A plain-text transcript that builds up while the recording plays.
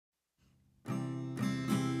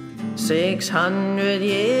600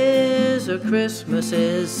 years of Christmas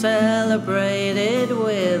is celebrated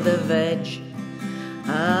with a veg.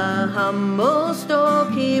 A humble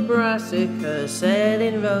stalky brassica set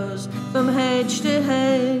in rows from hedge to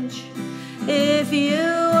hedge. If you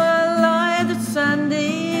are light and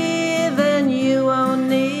sandy, then you won't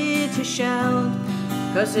need to shout,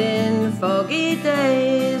 'cause in foggy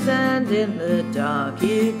days and in the dark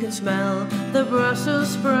you can smell the Brussels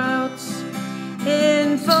sprouts.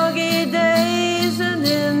 In foggy days and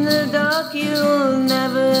in the dark you'll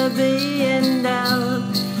never be in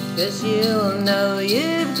doubt, 'cause you'll know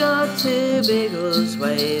you've got to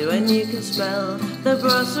Biggleswade when you can smell the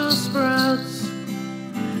Brussels sprouts.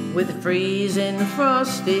 With freezing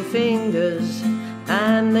frosty fingers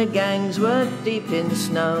and the gangs were deep in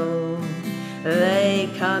snow, they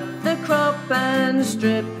cut the crop and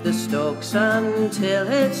strip the stalks until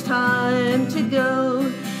it's time to go.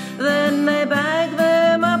 Then they bag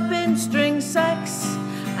them up in string sacks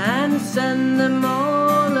and send them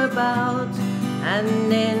all about.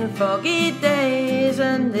 And in foggy days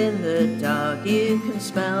and in the dark you can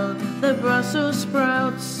smell the Brussels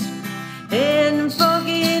sprouts. In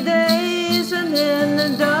foggy days and in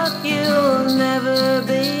the dark you'll never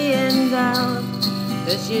be in doubt,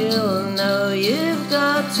 'cause you'll know you've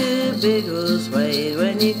got to Biggleswade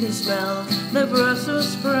when you can smell the Brussels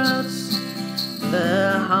sprouts.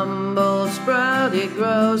 The humble sprout, it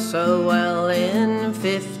grows so well in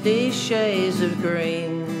 50 shades of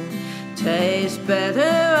green. Tastes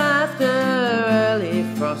better after early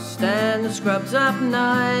frost and scrubs up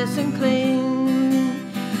nice and clean.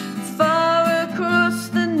 Far across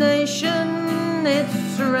the nation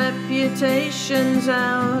its reputation's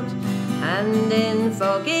out, and in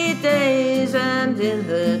foggy days and in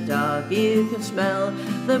the dark you can smell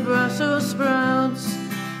the Brussels sprouts.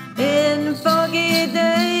 In foggy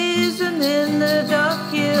days and in the dark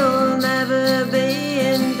you'll never be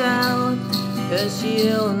in doubt, 'cause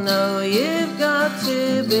you'll know you've got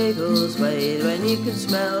to Biggleswade when you can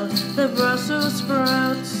smell the Brussels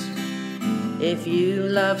sprouts. If you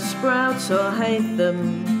love sprouts or hate them,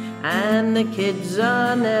 and the kids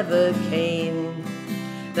are never keen,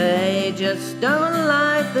 they just don't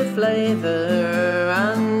like the flavour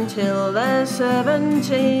until they're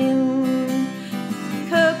 17.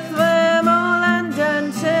 Cook them all al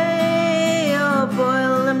dente or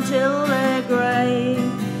boil them till they're grey.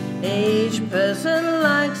 Each person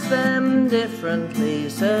likes them differently,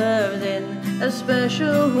 served in a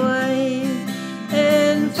special way.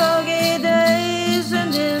 In foggy days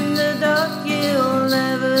and in the dark you'll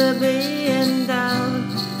never be in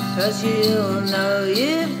doubt, 'cause you'll know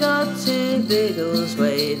you've got to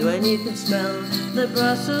Biggleswade when you can smell the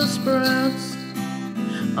Brussels sprouts.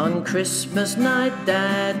 On Christmas night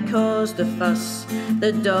Dad caused a fuss,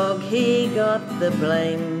 the dog he got the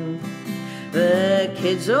blame. The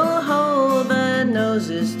kids all hold their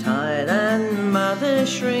noses tight and Mother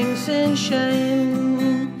shrinks in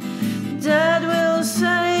shame. Dad will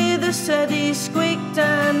say the settee squeaked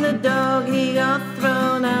and the dog he got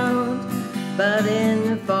thrown out, but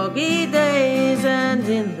in foggy days and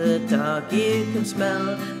in the dark you can smell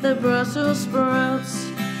the Brussels sprouts.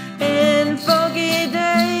 In foggy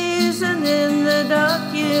days and in the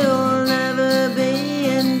dark you'll never be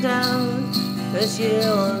in doubt, 'cause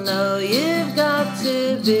you'll know you've got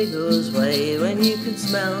to Biggleswade when you can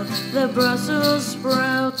smell the Brussels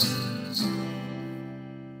sprouts.